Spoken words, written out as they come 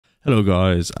Hello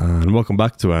guys, and welcome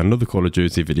back to another Call of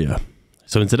Duty video.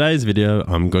 So in today's video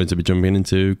I'm going to be jumping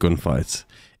into gunfights.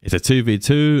 It's a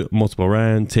 2v2 multiple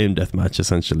round team deathmatch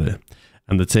essentially,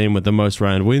 and the team with the most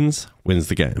round wins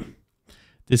the game.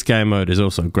 This game mode is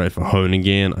also great for honing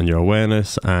in on your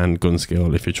awareness and gun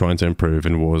skill if you're trying to improve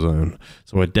in Warzone,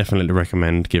 so I definitely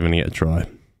recommend giving it a try.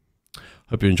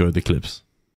 Hope you enjoyed the clips.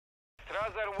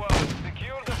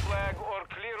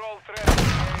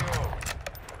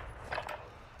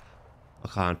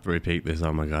 I can't repeat this,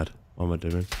 oh my god. What am I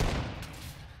doing?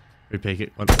 Repeat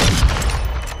it once.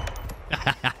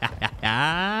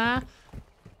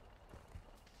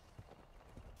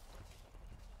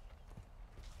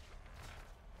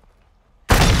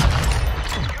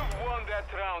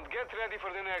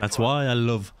 That's why I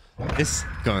love this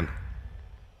gun.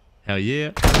 Hell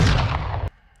yeah.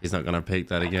 He's not gonna peek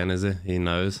that again, is he? He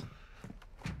knows.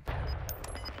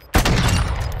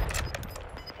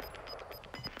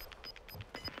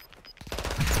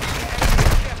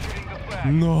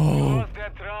 No.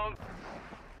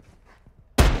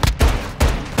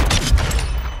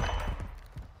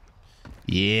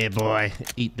 Yeah, boy.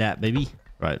 Eat that, baby.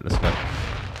 Right, let's go.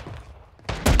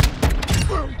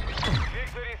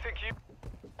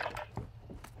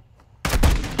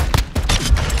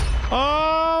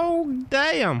 Oh,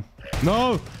 damn.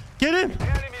 No. Get him.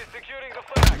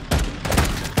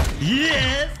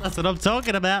 Yes, that's what I'm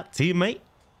talking about, teammate.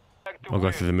 I'll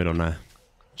go through the middle now.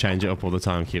 Change it up all the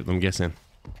time, keep them guessing.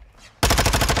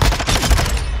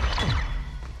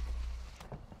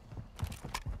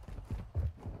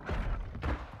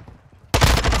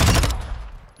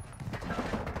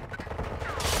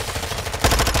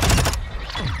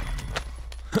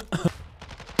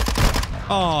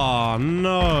 Oh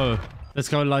no! Let's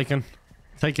go, Lycan.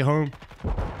 Take it home.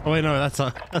 Oh wait, no, that's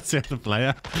the other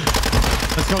player.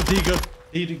 Let's go, Digo.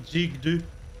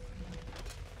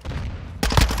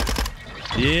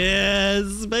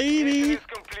 Yes, baby!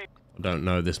 I don't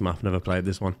know this map, never played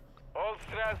this one.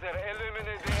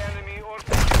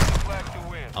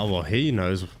 Oh, well, he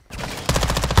knows.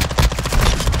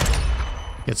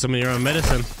 Get some of your own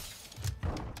medicine.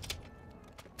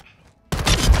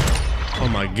 Oh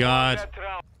my god.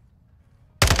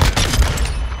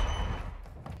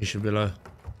 He should be low.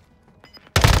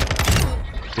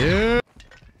 Yeah.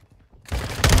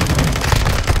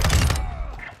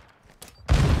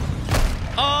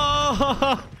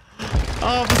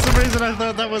 Oh, for some reason I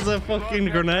thought that was a fucking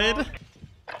grenade.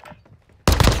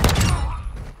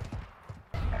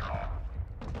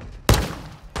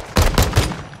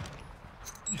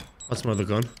 What's my other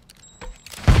gun?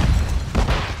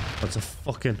 That's a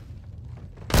fucking...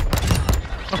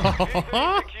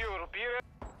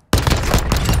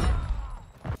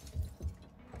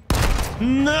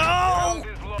 No!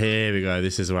 Here we go.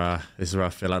 This is where I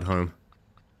feel at home.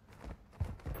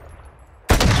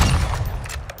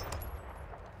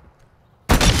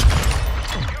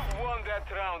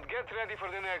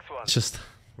 It's just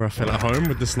where I feel at home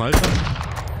with the sniper.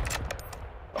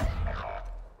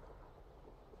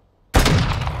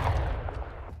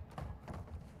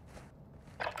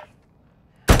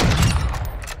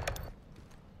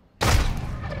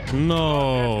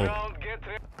 No!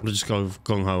 I'll just go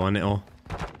gung-ho on it all.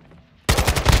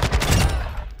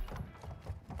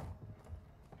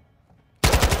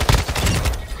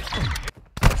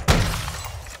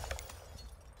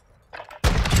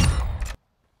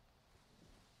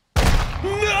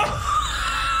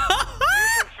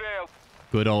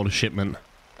 Good old shipment.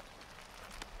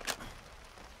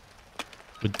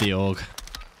 With the org.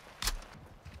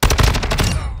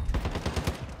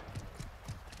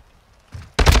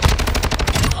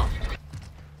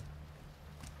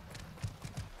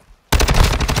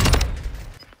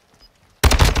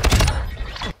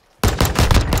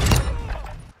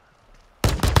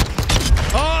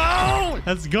 Oh!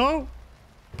 Let's go!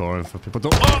 Boring for people to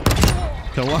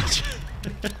watch.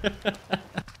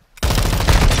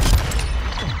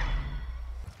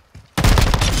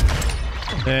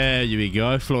 There we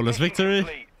go, flawless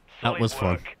victory. That was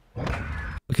fun.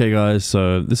 Okay guys,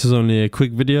 so this is only a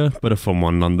quick video, but a fun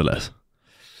one nonetheless.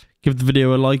 Give the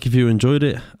video a like if you enjoyed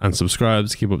it, and subscribe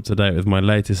to keep up to date with my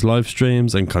latest live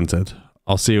streams and content.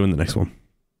 I'll see you in the next one.